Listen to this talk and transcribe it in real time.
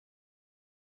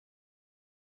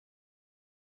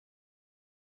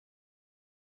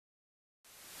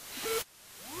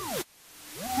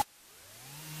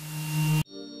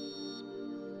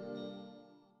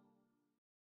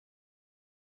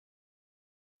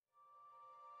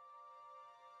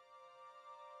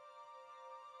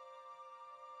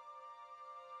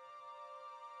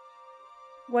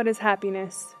What is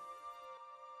happiness?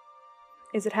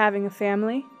 Is it having a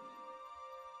family?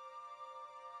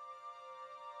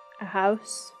 A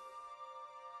house?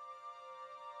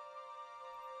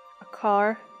 A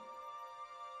car?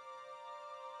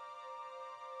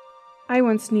 I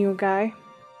once knew a guy.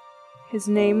 His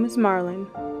name was Marlon.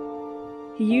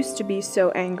 He used to be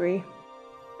so angry.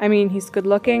 I mean, he's good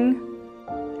looking,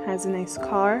 has a nice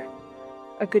car,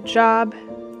 a good job,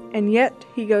 and yet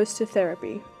he goes to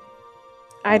therapy.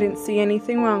 I didn't see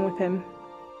anything wrong with him.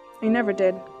 I never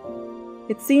did.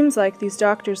 It seems like these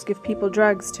doctors give people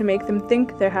drugs to make them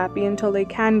think they're happy until they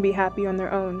can be happy on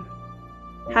their own.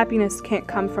 Happiness can't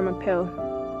come from a pill.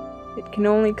 It can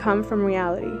only come from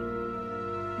reality.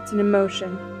 It's an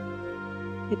emotion.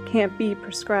 It can't be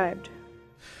prescribed.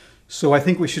 So I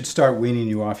think we should start weaning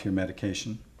you off your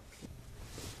medication.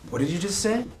 What did you just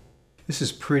say? This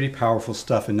is pretty powerful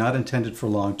stuff and not intended for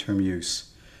long-term use.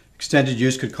 Extended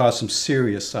use could cause some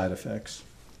serious side effects.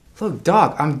 Look,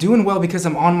 Doc, I'm doing well because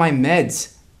I'm on my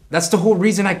meds. That's the whole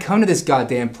reason I come to this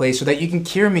goddamn place, so that you can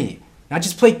cure me, not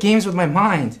just play games with my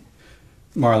mind.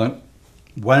 Marlon,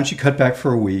 why don't you cut back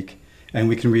for a week and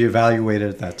we can reevaluate it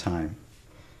at that time?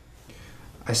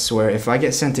 I swear, if I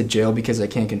get sent to jail because I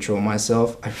can't control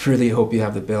myself, I really hope you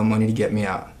have the bail money to get me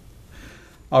out.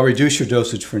 I'll reduce your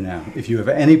dosage for now. If you have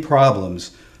any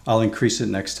problems, I'll increase it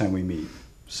next time we meet.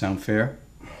 Sound fair?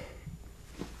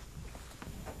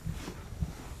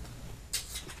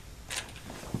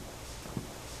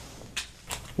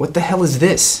 What the hell is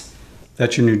this?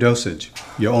 That's your new dosage.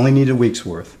 You only need a week's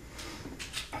worth.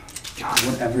 God,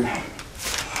 whatever.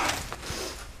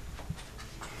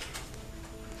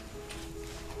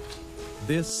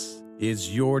 This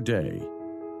is your day.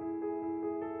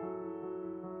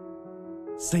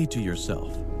 Say to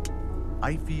yourself,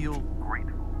 I feel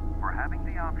grateful for having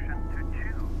the option to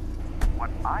choose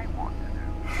what I want to do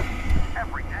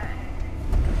every day.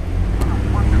 What a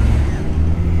wonderful gift.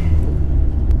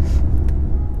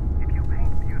 If you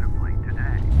paint beautifully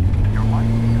today, your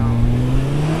life becomes...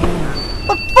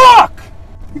 The fuck?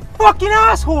 You fucking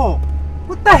asshole!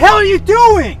 What the hell are you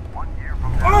doing? 1 year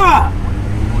from now, what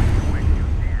are you going to wish you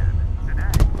did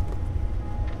today?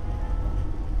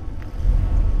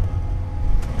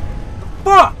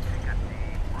 Fuck! Take a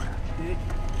deep breath.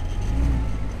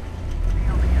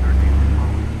 Feel the energy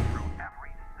flowing through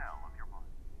every cell of your body.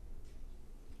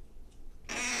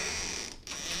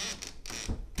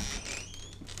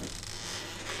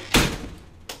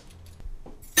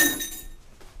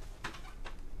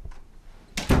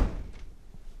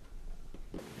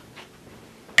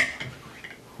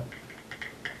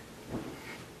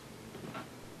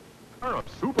 You're a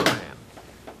Superman.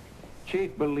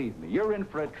 Chief, believe me, you're in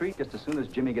for a treat just as soon as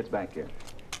Jimmy gets back here.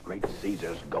 Great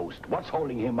Caesar's ghost. What's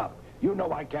holding him up? You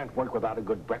know I can't work without a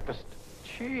good breakfast.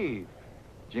 Chief,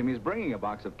 Jimmy's bringing a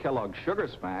box of Kellogg's Sugar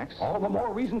Smacks. All the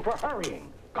more reason for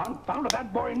hurrying. Confound it,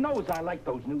 that boy knows I like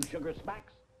those new Sugar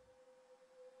Smacks.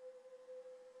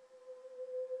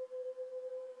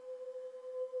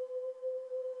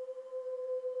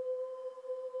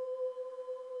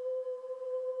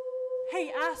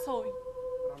 Hey, asshole!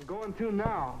 I'm going to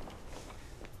now.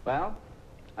 Well,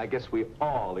 I guess we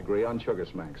all agree on Sugar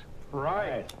Smacks.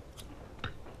 Right.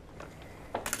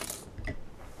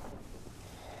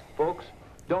 Folks,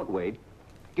 don't wait.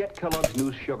 Get Kellogg's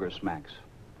new Sugar Smacks.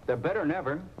 They're better than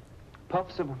ever.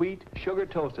 Puffs of wheat, sugar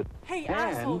toasted. Hey, and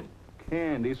asshole!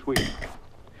 candy sweet.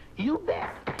 You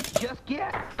bet. Just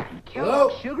get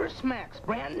Kellogg's Sugar Smacks,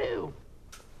 brand new.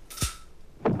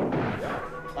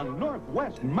 A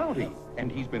Northwest Mountie, and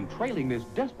he's been trailing this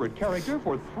desperate character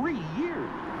for 3 years.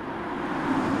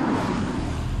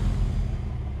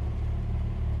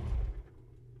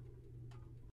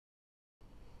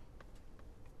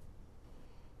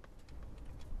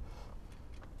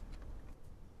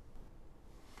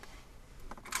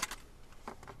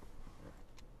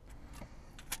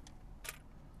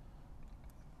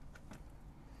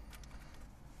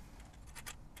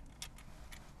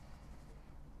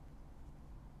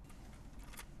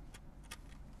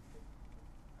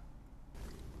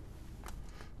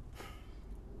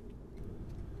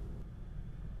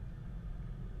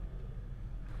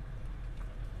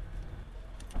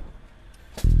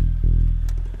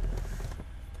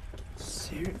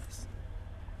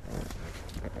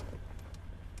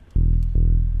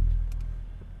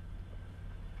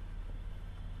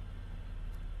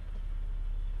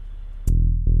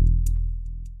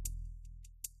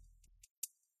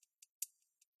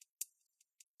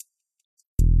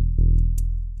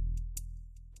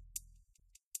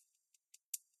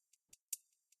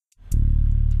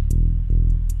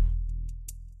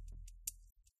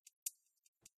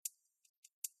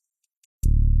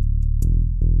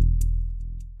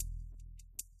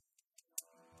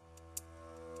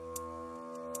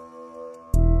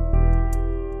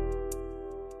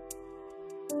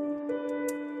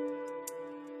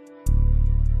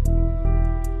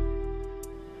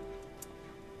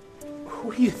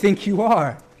 think you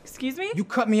are? Excuse me? You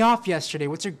cut me off yesterday.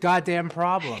 What's your goddamn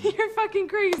problem? You're fucking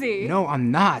crazy. No, I'm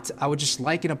not. I would just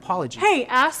like an apology. Hey,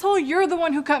 asshole, you're the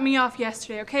one who cut me off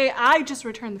yesterday, okay? I just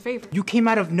returned the favor. You came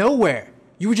out of nowhere.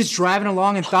 You were just driving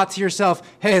along and thought to yourself,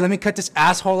 hey, let me cut this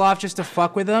asshole off just to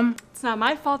fuck with him? It's not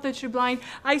my fault that you're blind.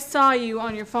 I saw you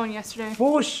on your phone yesterday.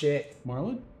 Bullshit.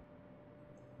 Marlon,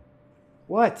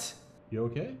 What? you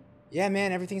okay? Yeah,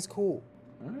 man, everything's cool.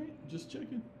 All right, just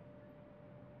checking.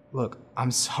 Look,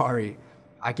 I'm sorry.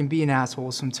 I can be an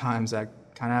asshole sometimes. I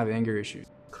kind of have anger issues.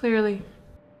 Clearly.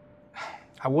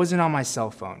 I wasn't on my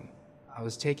cell phone. I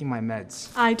was taking my meds.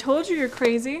 I told you you're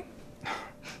crazy.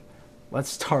 Let's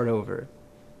start over.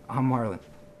 I'm Marlon.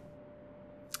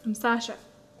 I'm Sasha.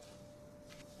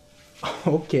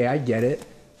 Okay, I get it.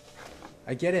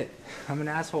 I get it. I'm an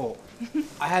asshole.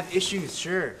 I have issues,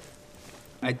 sure.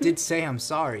 I did say I'm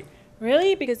sorry.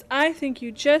 Really? Because I think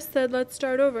you just said let's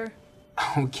start over.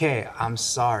 Okay, I'm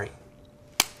sorry.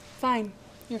 Fine.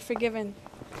 You're forgiven.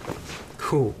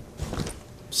 Cool.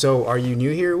 So, are you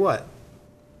new here or what?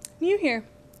 New here.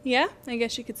 Yeah, I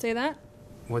guess you could say that.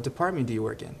 What department do you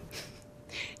work in?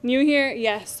 New here,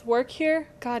 yes. Work here?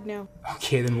 God, no.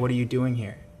 Okay, then what are you doing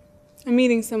here? I'm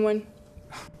meeting someone.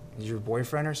 Is your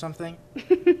boyfriend or something?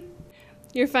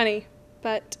 You're funny,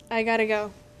 but I gotta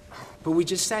go. But we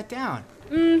just sat down.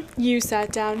 You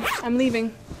sat down. I'm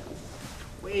leaving.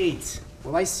 Wait,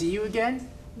 will I see you again?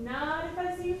 Not if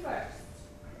I see you first.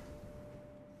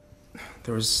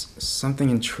 There was something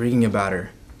intriguing about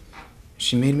her.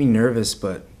 She made me nervous,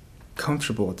 but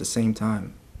comfortable at the same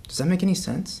time. Does that make any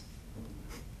sense?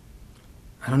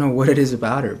 I don't know what it is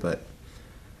about her, but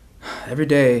every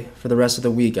day for the rest of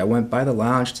the week, I went by the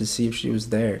lounge to see if she was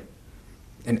there.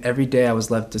 And every day I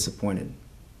was left disappointed.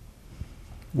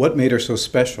 What made her so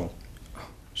special?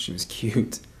 She was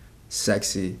cute,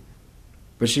 sexy,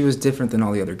 but she was different than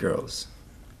all the other girls.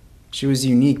 She was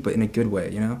unique, but in a good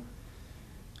way, you know?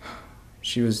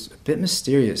 She was a bit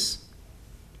mysterious,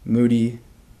 moody,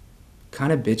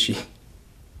 kind of bitchy.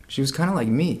 She was kind of like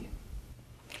me.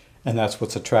 And that's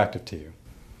what's attractive to you.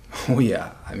 Oh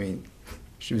yeah, I mean,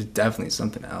 she was definitely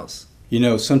something else. You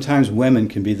know, sometimes women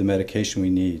can be the medication we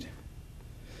need.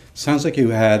 Sounds like you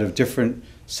had a different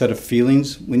set of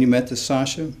feelings when you met this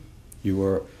Sasha. You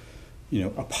were,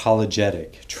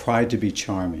 apologetic, tried to be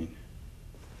charming.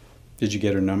 Did you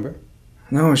get her number?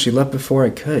 No, she left before I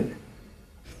could.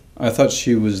 I thought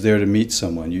she was there to meet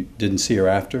someone. You didn't see her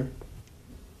after?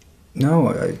 No,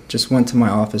 I just went to my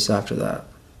office after that.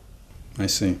 I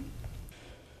see.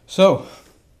 So,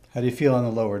 how do you feel on the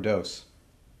lower dose?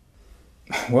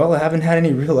 Well, I haven't had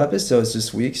any real episodes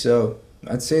this week, so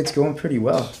I'd say it's going pretty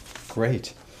well.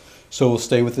 Great. So we'll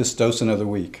stay with this dose another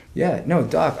week. Yeah, no,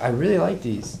 Doc, I really like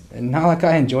these. And not like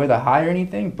I enjoy the high or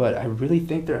anything, but I really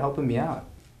think they're helping me out.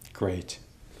 Great.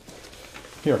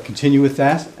 Here, continue with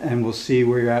that, and we'll see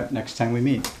where you're at next time we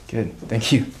meet. Good.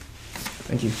 Thank you.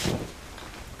 Thank you.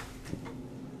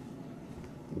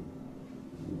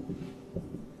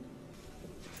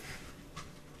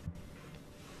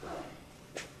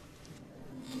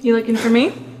 You looking for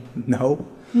me? No.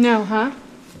 No, huh?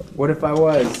 What if I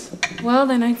was? Well,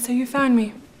 then I'd say you found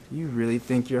me. You really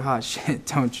think you're hot shit,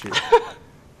 don't you?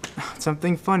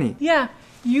 Something funny. Yeah,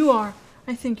 you are.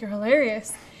 I think you're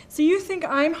hilarious. So you think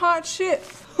I'm hot shit?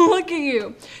 Look at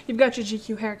you. You've got your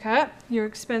GQ haircut, your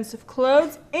expensive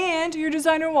clothes, and your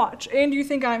designer watch, and you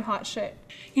think I'm hot shit.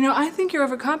 You know, I think you're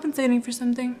overcompensating for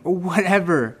something.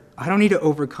 Whatever. I don't need to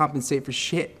overcompensate for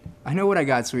shit. I know what I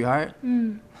got, sweetheart.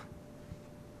 Okay.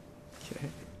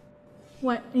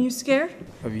 What, are you scared?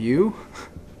 Of you?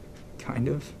 Kind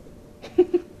of.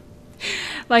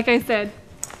 Like I said,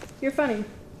 you're funny.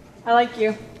 I like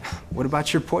you. What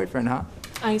about your boyfriend, huh?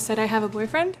 I said I have a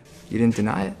boyfriend. You didn't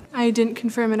deny it? I didn't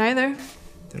confirm it either.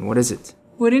 Then what is it?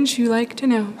 Wouldn't you like to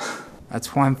know?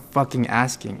 That's why I'm fucking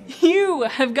asking. You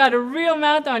have got a real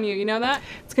mouth on you know that?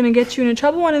 It's gonna get you into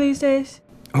trouble one of these days.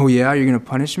 Oh yeah? You're gonna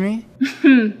punish me?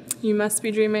 You must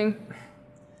be dreaming.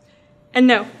 And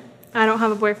no, I don't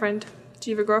have a boyfriend. Do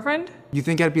you have a girlfriend? You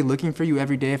think I'd be looking for you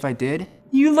every day if I did?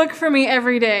 You look for me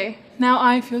every day. Now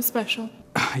I feel special.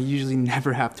 I usually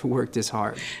never have to work this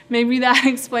hard. Maybe that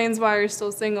explains why you're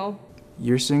still single.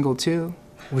 You're single too,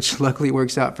 which luckily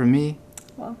works out for me.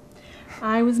 Well,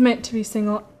 I was meant to be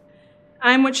single.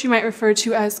 I'm what you might refer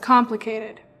to as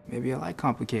complicated. Maybe I like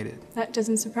complicated. That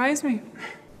doesn't surprise me.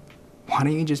 Why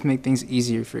don't you just make things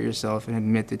easier for yourself and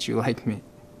admit that you like me?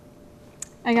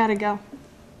 I gotta go.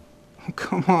 Oh,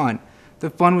 come on. The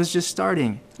fun was just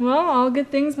starting. Well, all good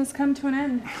things must come to an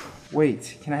end.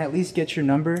 Wait, can I at least get your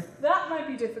number? That might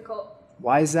be difficult.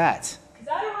 Why is that? Because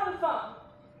I don't have a phone.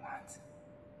 What?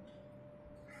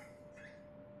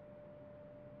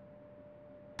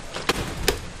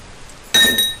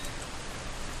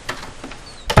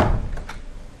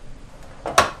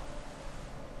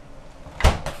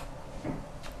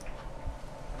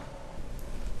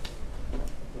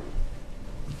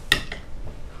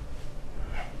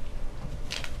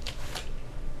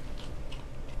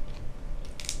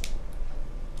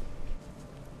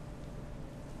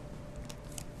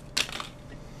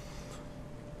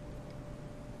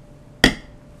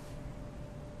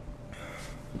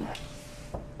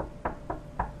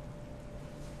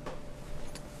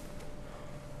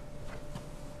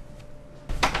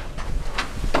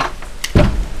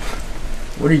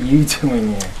 What are you doing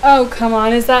here? Oh, come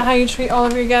on. Is that how you treat all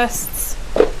of your guests?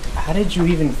 How did you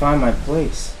even find my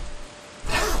place?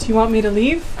 Do you want me to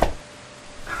leave?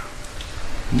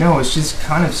 No, it's just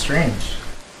kind of strange.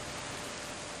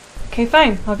 Okay,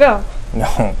 fine. I'll go.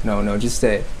 No, just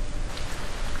stay.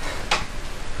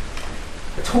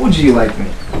 I told you liked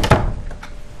me. I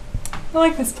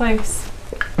like this place.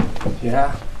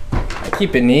 Yeah, I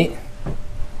keep it neat.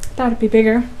 Thought it'd be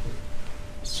bigger.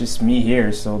 It's just me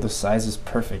here, so the size is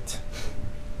perfect.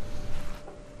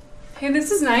 Hey,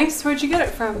 this is nice. Where'd you get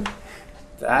it from?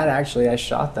 That actually, I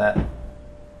shot that.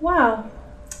 Wow.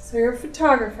 So you're a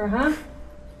photographer, huh?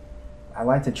 I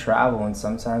like to travel, and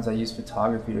sometimes I use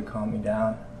photography to calm me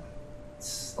down.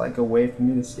 It's like a way for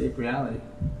me to escape reality.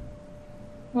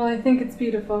 Well, I think it's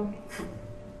beautiful.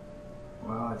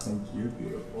 Wow, I think you're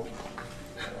beautiful.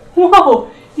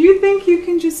 Whoa! You think you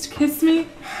can just kiss me?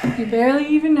 You barely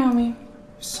even know me.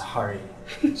 Sorry.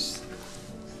 Wait,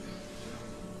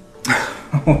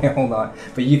 hold on.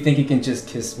 But you think you can just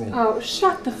kiss me? Oh,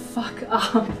 shut the fuck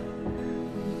up.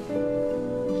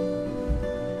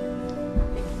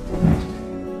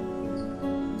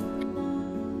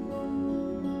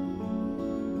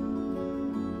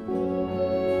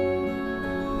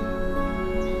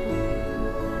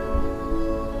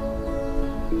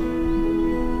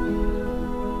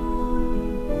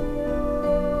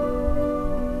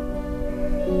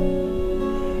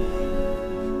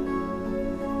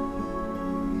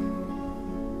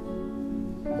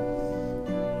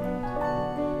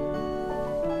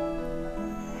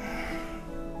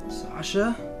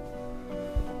 Sasha?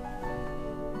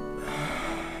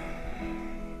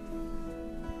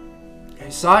 Hey,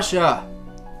 Sasha!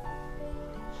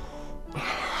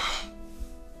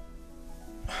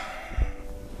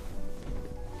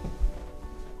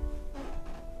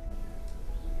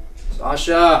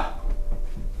 Sasha!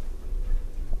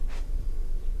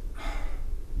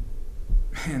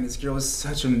 Man, this girl is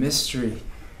such a mystery.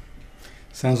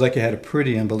 Sounds like you had a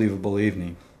pretty unbelievable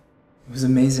evening. It was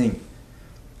amazing.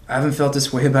 I haven't felt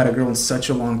this way about a girl in such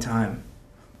a long time.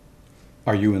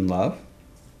 Are you in love?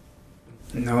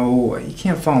 No, you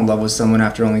can't fall in love with someone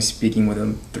after only speaking with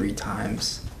them 3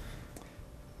 times.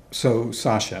 So,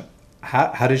 Sasha,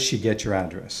 how did she get your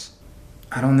address?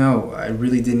 I don't know. I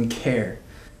really didn't care.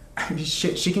 I mean,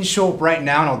 shit, she can show up right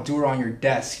now and I'll do her on your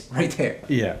desk, right there.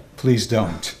 Yeah, please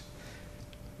don't.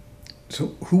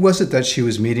 So, who was it that she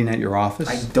was meeting at your office?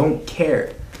 I don't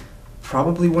care.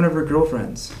 Probably one of her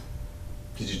girlfriends.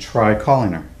 Did you try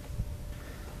calling her?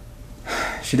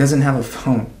 She doesn't have a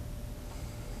phone.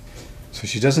 So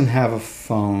she doesn't have a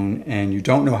phone, and you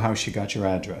don't know how she got your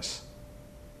address?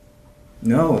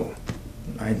 No,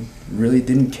 I really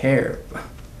didn't care.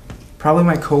 Probably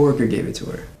my coworker gave it to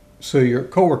her. So your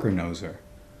coworker knows her?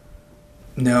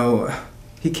 No,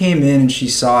 he came in and she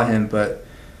saw him, but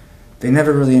they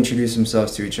never really introduced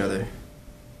themselves to each other.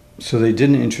 So they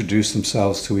didn't introduce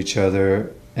themselves to each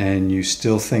other, and you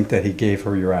still think that he gave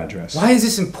her your address? Why is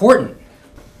this important?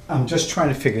 I'm just trying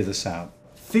to figure this out.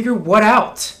 Figure what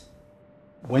out?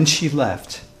 When she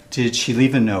left, did she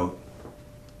leave a note?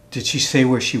 Did she say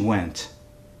where she went?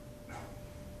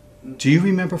 Do you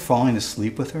remember falling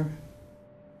asleep with her?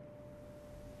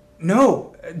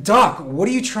 No. Doc, what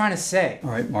are you trying to say? All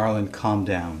right, Marlon, calm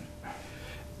down.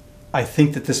 I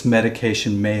think that this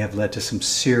medication may have led to some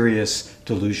serious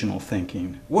delusional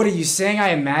thinking. What, are you saying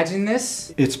I imagined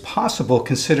this? It's possible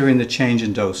considering the change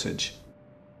in dosage.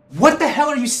 What the hell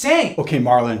are you saying? Okay,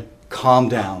 Marlon, calm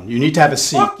down. You need to have a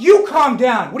seat. Fuck you, calm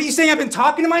down. What are you saying, I've been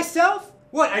talking to myself?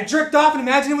 What, I jerked off and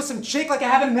imagined it with some chick like I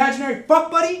have an imaginary fuck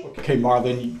buddy? Okay,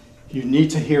 Marlon, you need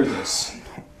to hear this.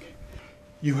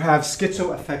 You have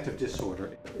schizoaffective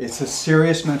disorder. It's a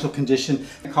serious mental condition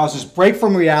that causes break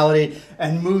from reality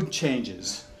and mood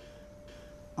changes.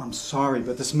 I'm sorry,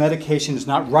 but this medication is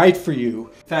not right for you.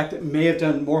 In fact, it may have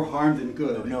done more harm than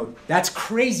good. No, that's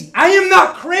crazy. I am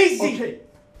not crazy! Okay,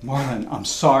 Marlon, I'm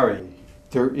sorry.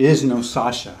 There is no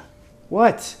Sasha.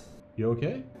 What? You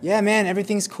okay? Yeah, man,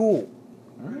 everything's cool.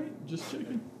 Alright, just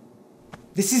checking.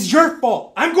 This is your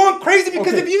fault. I'm going crazy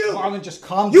because of you. Marlon, just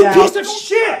calm You down. piece of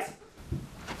shit!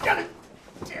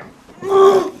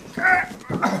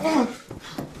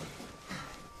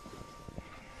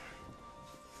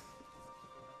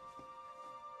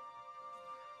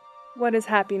 What is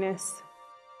happiness?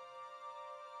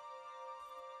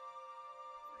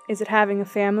 Is it having a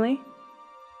family?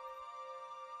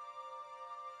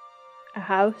 A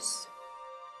house?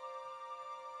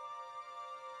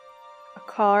 A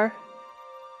car?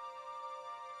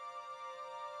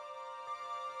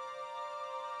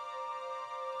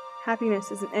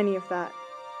 Happiness isn't any of that.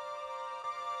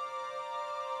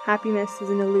 Happiness is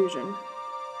an illusion.